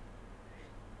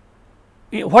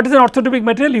 what is an orthotropic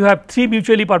material? You have 3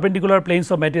 mutually perpendicular planes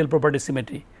of material property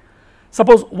symmetry.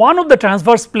 Suppose one of the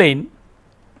transverse plane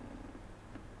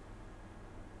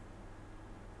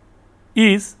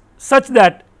is such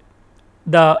that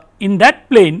in that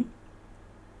plane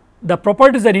the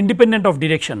properties are independent of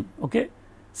direction. Okay.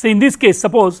 So, in this case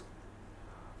suppose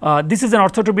this is an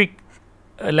orthotropic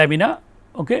lamina.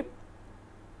 Okay.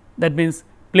 That means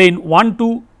plane 1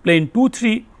 2, plane 2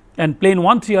 3 and plane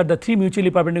 1 3 are the 3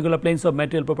 mutually perpendicular planes of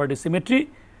material property symmetry.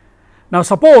 Now,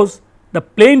 suppose the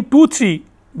plane 2 3,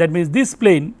 that means this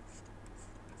plane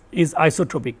is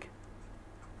isotropic.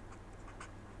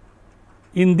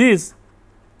 In this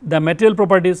the material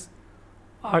properties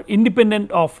are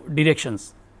independent of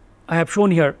directions. I have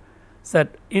shown here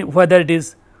that whether it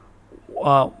is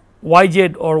y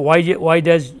z or y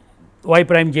dash y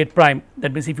prime z prime,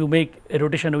 that means if you make a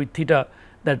rotation with theta,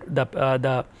 that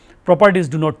the properties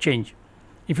do not change.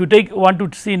 If you want to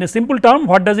see in a simple term,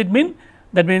 what does it mean?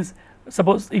 That means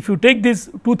suppose if you take this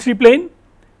 2 3 plane,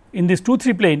 in this 2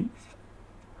 3 plane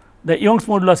the Young's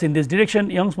modulus in this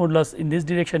direction, Young's modulus in this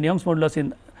direction, Young's modulus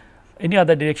in any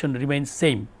other direction remains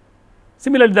same.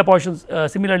 Similarly, the portions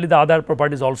similarly the other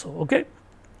properties also. Okay.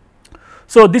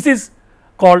 So, this is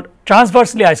called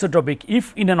transversely isotropic.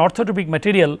 If in an orthotropic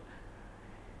material,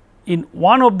 in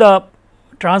one of the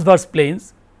transverse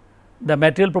planes the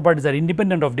material properties are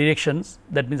independent of directions,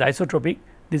 that means isotropic,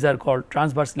 these are called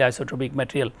transversely isotropic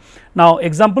material. Now,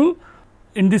 example,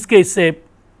 in this case say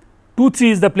 2 3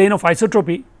 is the plane of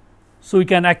isotropy. So, we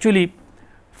can actually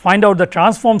find out the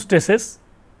transform stresses,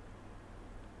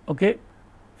 okay,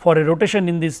 for a rotation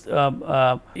in this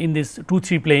 2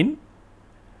 3 plane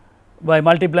by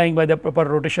multiplying by the proper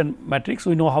rotation matrix.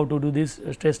 We know how to do this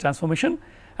stress transformation,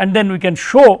 and then we can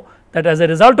show that as a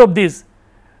result of this,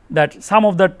 that some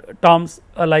of the terms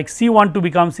like C 1 2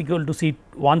 becomes equal to C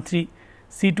 1 3,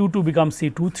 C 2 2 becomes C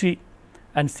 2 3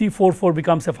 and C 4 4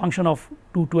 becomes a function of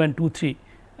 2 2 and 2 3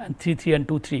 and 3 3 and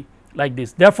 2 3, like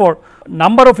this. Therefore,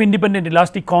 number of independent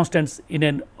elastic constants in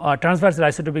an transversal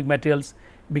isotropic materials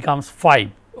becomes 5,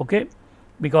 okay,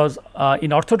 because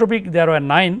in orthotropic there are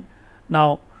 9.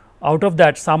 Now, out of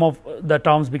that some of the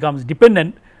terms becomes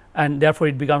dependent and therefore,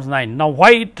 it becomes 9. Now,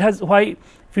 why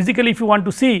physically if you want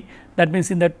to see, that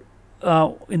means in the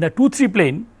 2 3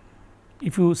 plane,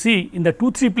 if you see in the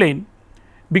 2 3 plane,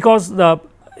 because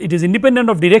it is independent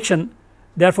of direction,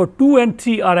 therefore, 2 and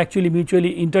 3 are actually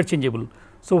mutually interchangeable.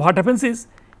 So, what happens is,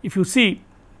 if you see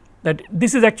that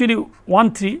this is actually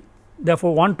 1 3,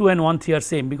 therefore, 1 2 and 1 3 are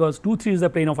same, because 2 3 is the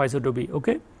plane of isotropy.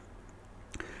 Okay.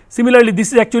 Similarly,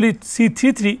 this is actually C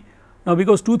 3 3. Now,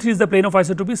 because 2 3 is the plane of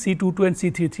isotropy, C 2 2 and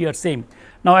C 3 3 are same.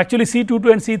 Now, actually C 2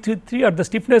 2 and C 3 3 are the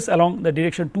stiffness along the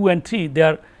direction 2 and 3, they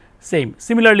are same.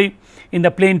 Similarly, in the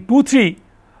plane 2 3,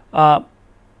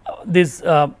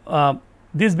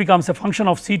 this becomes a function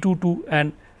of C 2 2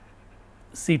 and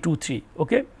C 2 3.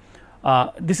 Okay.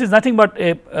 This is nothing but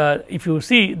if you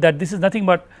see that this is nothing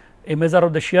but a measure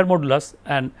of the shear modulus,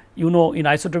 and you know in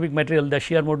isotropic material the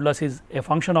shear modulus is a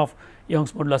function of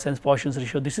Young's modulus and Poisson's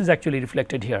ratio. This is actually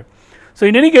reflected here. So,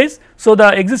 in any case, so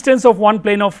the existence of one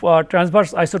plane of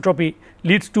transverse isotropy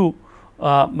leads to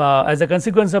as a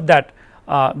consequence of that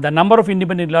the number of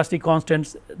independent elastic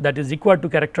constants that is required to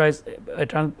characterize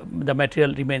the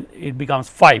material it becomes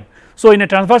 5. So, in a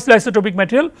transversely isotropic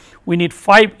material we need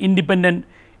 5 independent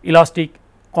elastic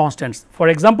constants. For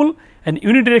example, an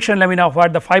unidirectional lamina where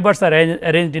the fibers are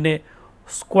arranged in a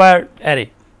square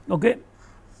array. Okay.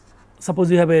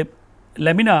 Suppose you have a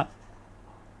lamina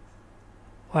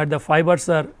where the fibers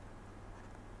are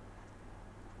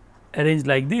arranged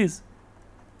like this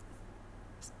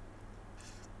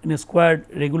in a squared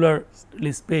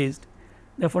regularly spaced.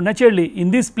 Therefore, naturally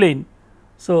in this plane,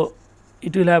 so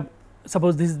it will have,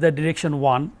 suppose this is the direction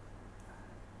 1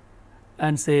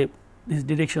 and say this is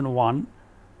direction 1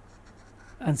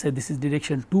 and say this is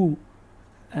direction 2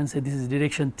 and say this is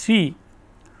direction 3.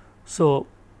 So,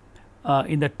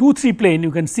 in the 2 3 plane you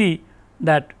can see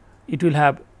that it will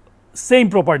have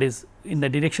same properties in the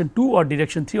direction 2 or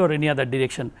direction 3 or any other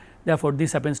direction. Therefore,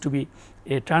 this happens to be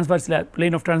a transverse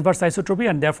plane of transverse isotropy,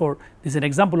 and therefore, this is an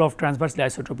example of transversely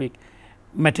isotropic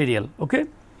material. Okay.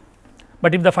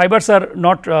 But if the fibers are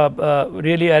not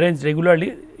really arranged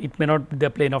regularly, it may not be the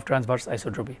plane of transverse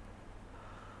isotropy.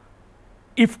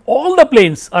 If all the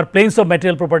planes are planes of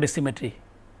material property symmetry,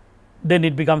 then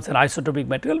it becomes an isotropic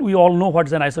material. We all know what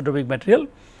is an isotropic material.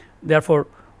 Therefore,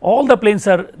 all the planes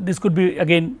are, this could be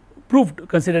again proved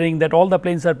considering that all the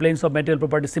planes are planes of material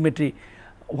property symmetry.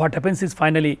 What happens is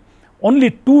finally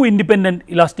only 2 independent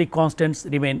elastic constants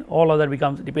remain, all other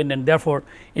becomes dependent. Therefore,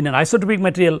 in an isotropic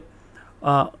material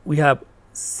we have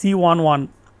C 1 1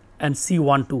 and C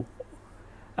 1 2,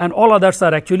 and all others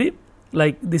are actually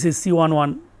like this is C 1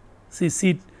 1,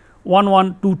 C 1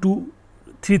 1 2 2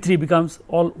 3 3 becomes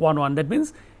all 1 1. That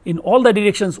means, in all the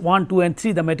directions 1, 2 and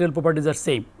 3 the material properties are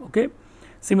same. Okay.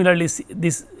 Similarly,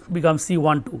 this becomes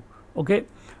C12. Okay.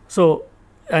 So,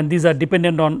 and these are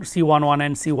dependent on C11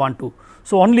 and C12.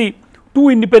 So, only 2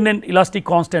 independent elastic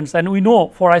constants, and we know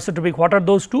for isotropic what are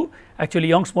those 2, actually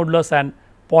Young's modulus and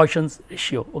Poisson's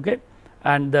ratio. Okay.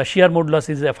 And the shear modulus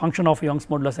is a function of Young's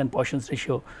modulus and Poisson's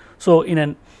ratio. So, in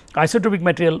an isotropic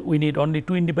material we need only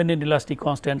 2 independent elastic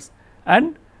constants,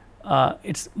 and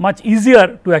it is much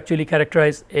easier to actually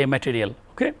characterize a material.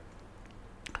 Okay.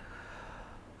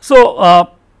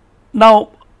 So, now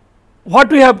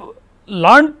what we have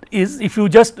learned is, if you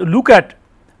just look at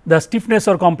the stiffness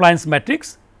or compliance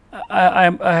matrix,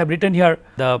 I have written here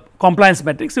the compliance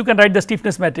matrix, you can write the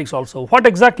stiffness matrix also. What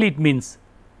exactly it means?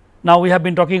 Now, we have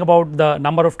been talking about the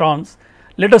number of terms,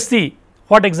 let us see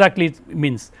what exactly it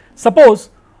means. Suppose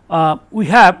we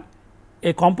have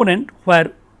a component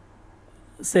where,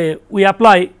 say we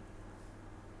apply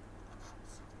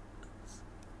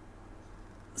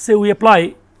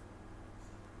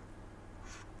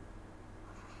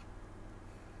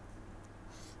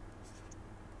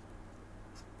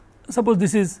suppose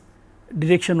this is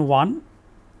direction 1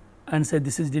 and say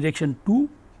this is direction 2,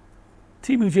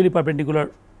 3 mutually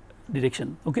perpendicular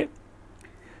direction. Okay.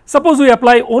 Suppose we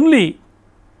apply only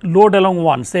load along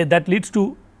 1, say that leads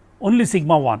to only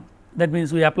sigma 1, that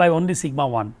means we apply only sigma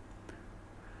 1.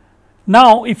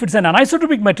 Now, if it is an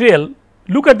anisotropic material,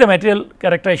 look at the material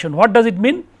characterization. What does it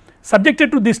mean?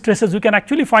 Subjected to these stresses, we can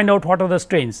actually find out what are the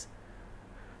strains.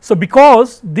 So,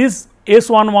 because this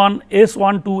S11,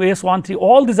 S12, S13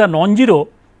 all these are non-zero,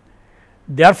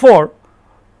 therefore,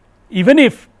 even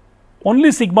if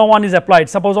only sigma 1 is applied,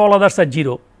 suppose all others are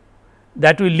 0,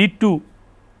 that will lead to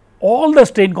all the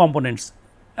strain components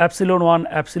epsilon 1,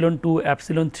 epsilon 2,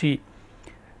 epsilon 3,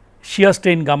 shear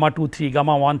strain gamma 2 3,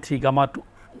 gamma 1 3, gamma 2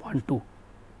 1 2.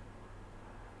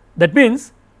 That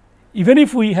means, even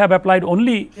if we have applied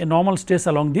only a normal stress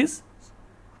along this,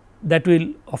 that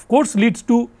will of course leads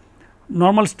to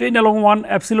normal strain along 1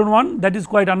 epsilon 1, that is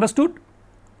quite understood.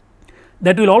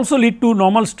 That will also lead to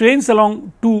normal strains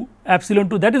along 2 epsilon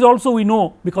 2, that is also we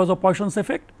know because of Poisson's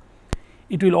effect.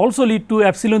 It will also lead to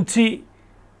epsilon 3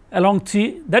 along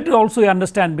 3, that is also we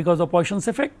understand because of Poisson's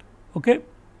effect. Okay.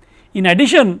 In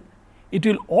addition, it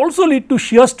will also lead to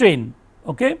shear strain,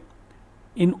 okay,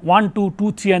 in 1 2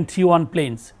 2 3 and 3 1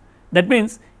 planes. That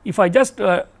means, if I just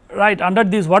write under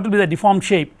this what will be the deformed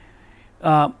shape,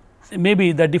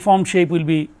 maybe the deformed shape will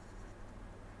be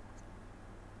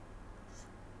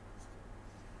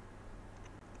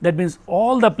that means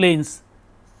all the planes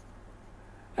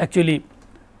actually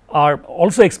are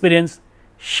also experience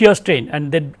shear strain,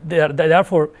 and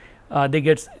therefore they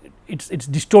get it's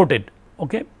distorted.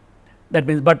 Okay. That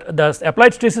means, but the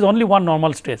applied stress is only one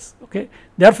normal stress. Okay.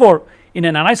 Therefore, in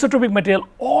an anisotropic material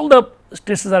all the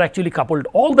stresses are actually coupled,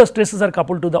 all the stresses are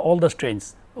coupled to all the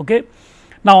strains. Okay.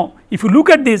 Now, if you look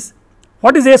at this,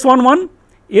 what is S11?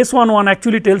 S11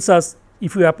 actually tells us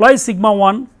if you apply sigma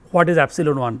 1 what is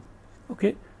epsilon 1.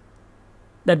 Okay.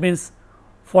 That means,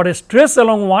 for a stress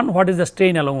along 1 what is the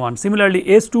strain along 1. Similarly,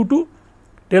 S22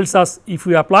 tells us if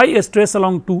we apply a stress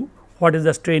along 2 what is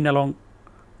the strain along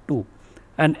 2,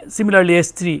 and similarly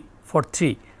S3 for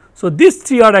 3. So, these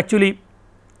 3 are actually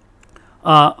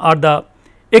are the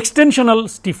extensional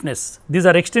stiffness, these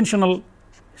are extensional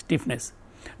stiffness.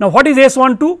 Now, what is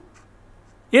S12?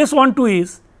 S12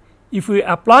 is if we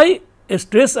apply a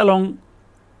stress along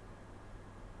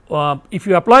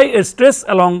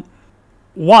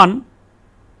 1,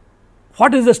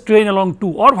 what is the strain along 2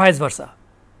 or vice versa.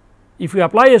 If we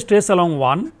apply a stress along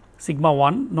 1 sigma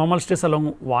 1 normal stress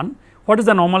along 1, what is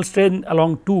the normal strain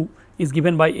along 2 is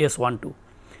given by S12.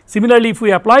 Similarly, if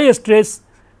we apply a stress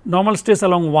normal stress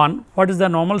along 1, what is the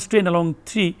normal strain along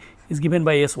 3 is given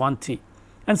by S13,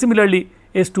 and similarly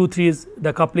S23 is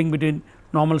the coupling between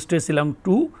normal stress along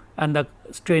 2 and the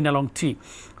strain along 3.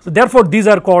 So, therefore, these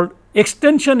are called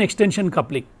extension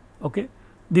coupling. Okay.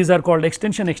 These are called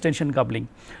extension coupling.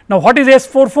 Now, what is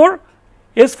S44?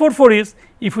 S44 is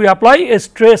if we apply a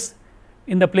stress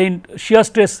in the plane shear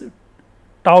stress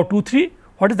tau 2 3,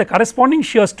 what is the corresponding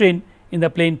shear strain in the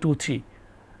plane 2 3.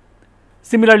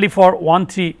 Similarly, for 1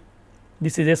 3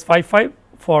 this is S55,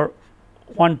 for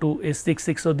 1 2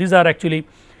 S66. So, these are actually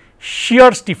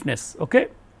shear stiffness. Okay.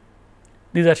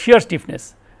 These are shear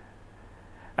stiffness,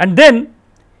 and then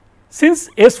since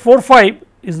S45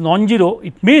 is non-zero,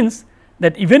 it means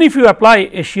that even if you apply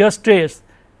a shear stress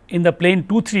in the plane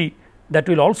 2 3, that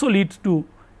will also lead to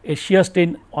a shear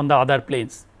strain on the other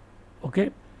planes.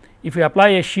 Okay. If you apply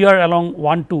a shear along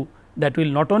 1 2, that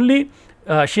will not only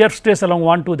shear stress along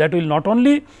 1 2, that will not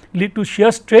only lead to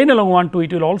shear strain along 1 2,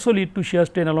 it will also lead to shear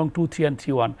strain along 2 3 and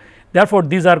 3 1. Therefore,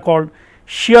 these are called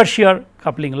shear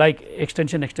coupling, like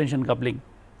extension coupling.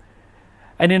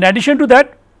 And in addition to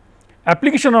that,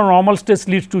 application of normal stress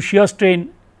leads to shear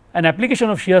strain, and application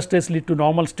of shear stress leads to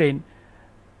normal strain,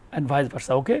 and vice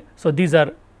versa. Okay. So, these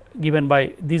are given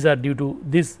by, these are due to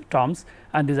these terms,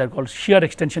 and these are called shear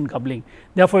extension coupling.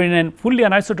 Therefore, in a fully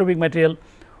anisotropic material,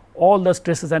 all the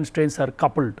stresses and strains are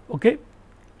coupled. Okay.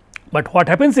 But what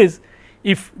happens is,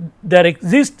 if there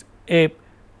exists a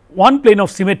one plane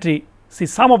of symmetry, see,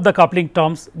 sum of the coupling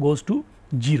terms goes to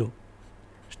 0.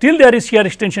 Still there is shear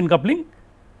extension coupling,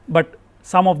 but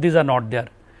some of these are not there,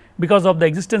 because of the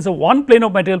existence of one plane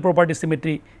of material property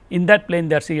symmetry. In that plane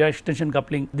there is shear extension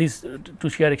coupling, these two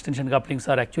shear extension couplings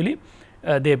are actually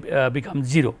they become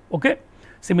 0. Okay.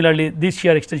 Similarly, these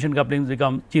shear extension couplings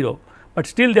become 0, but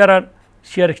still there are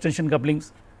shear extension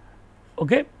couplings.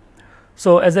 Okay.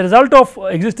 So, as a result of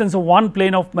existence of one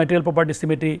plane of material property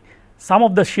symmetry, some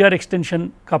of the shear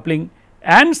extension coupling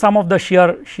and some of the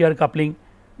shear coupling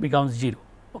becomes 0.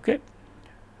 Okay.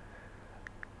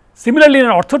 Similarly, in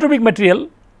an orthotropic material,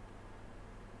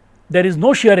 there is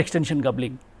no shear extension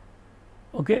coupling.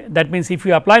 Okay. That means, if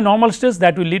you apply normal stress,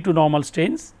 that will lead to normal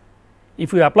strains.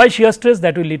 If you apply shear stress,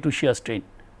 that will lead to shear strain.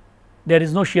 There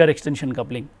is no shear extension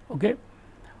coupling. Okay.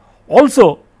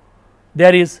 Also,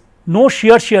 there is no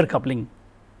shear coupling.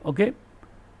 Okay.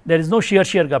 There is no shear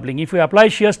coupling. If you apply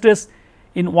shear stress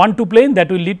in 1 2 plane, that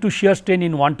will lead to shear strain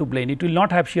in 1 2 plane. It will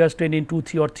not have shear strain in 2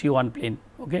 3 or 3 1 plane.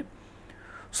 Okay.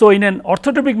 So, in an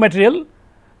orthotropic material,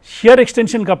 shear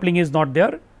extension coupling is not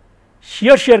there,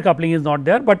 shear coupling is not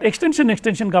there, but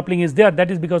extension coupling is there,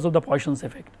 that is because of the Poisson's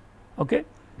effect. Okay.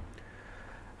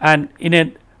 And in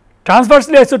a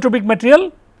transversely isotropic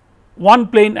material, one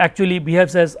plane actually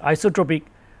behaves as isotropic,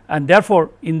 and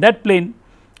therefore, in that plane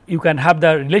you can have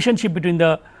the relationship between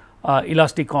the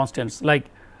elastic constants, like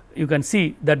you can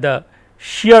see that the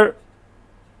shear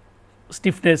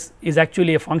stiffness is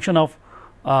actually a function of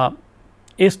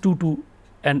S22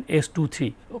 and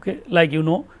S23. Okay. Like you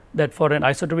know that for an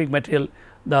isotropic material,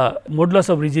 the modulus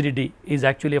of rigidity is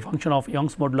actually a function of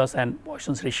Young's modulus and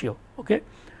Poisson's ratio. Okay.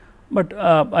 But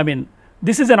I mean,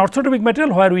 this is an orthotropic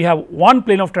material where we have one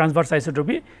plane of transverse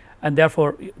isotropy, and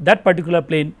therefore, that particular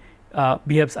plane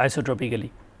behaves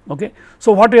isotropically. Okay.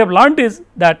 So, what we have learned is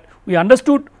that we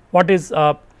understood what is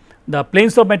the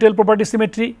planes of material property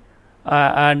symmetry,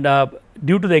 and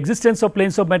due to the existence of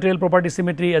planes of material property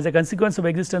symmetry, as a consequence of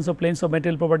existence of planes of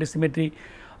material property symmetry,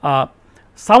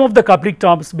 some of the coupling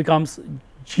terms becomes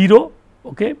 0.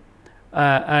 Okay.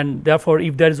 And therefore,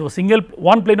 if there is a single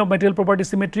one plane of material property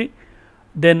symmetry,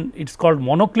 then it is called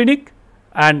monoclinic,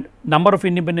 and number of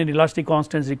independent elastic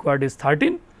constants required is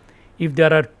 13. If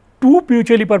there are two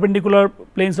mutually perpendicular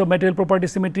planes of material property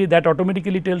symmetry, that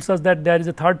automatically tells us that there is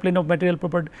a third plane of material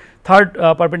property,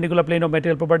 perpendicular plane of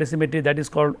material property symmetry, that is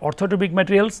called orthotropic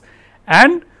materials,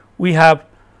 and we have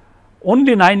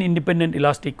only 9 independent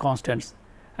elastic constants.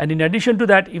 And in addition to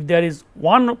that, if there is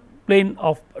one plane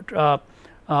of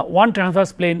one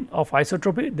transverse plane of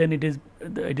isotropy, then it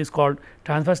is called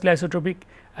transversely isotropic,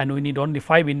 and we need only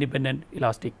 5 independent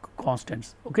elastic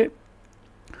constants. Okay.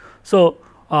 So,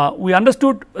 we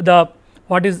understood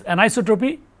what is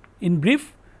anisotropy in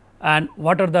brief, and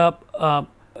what are the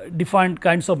defined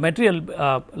kinds of material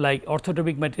like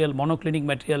orthotropic material, monoclinic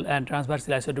material, and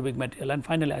transversely isotropic material, and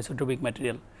finally isotropic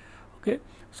material. Okay.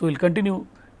 So, we will continue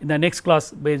in the next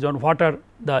class based on what are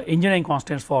the engineering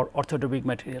constants for orthotropic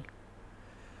material.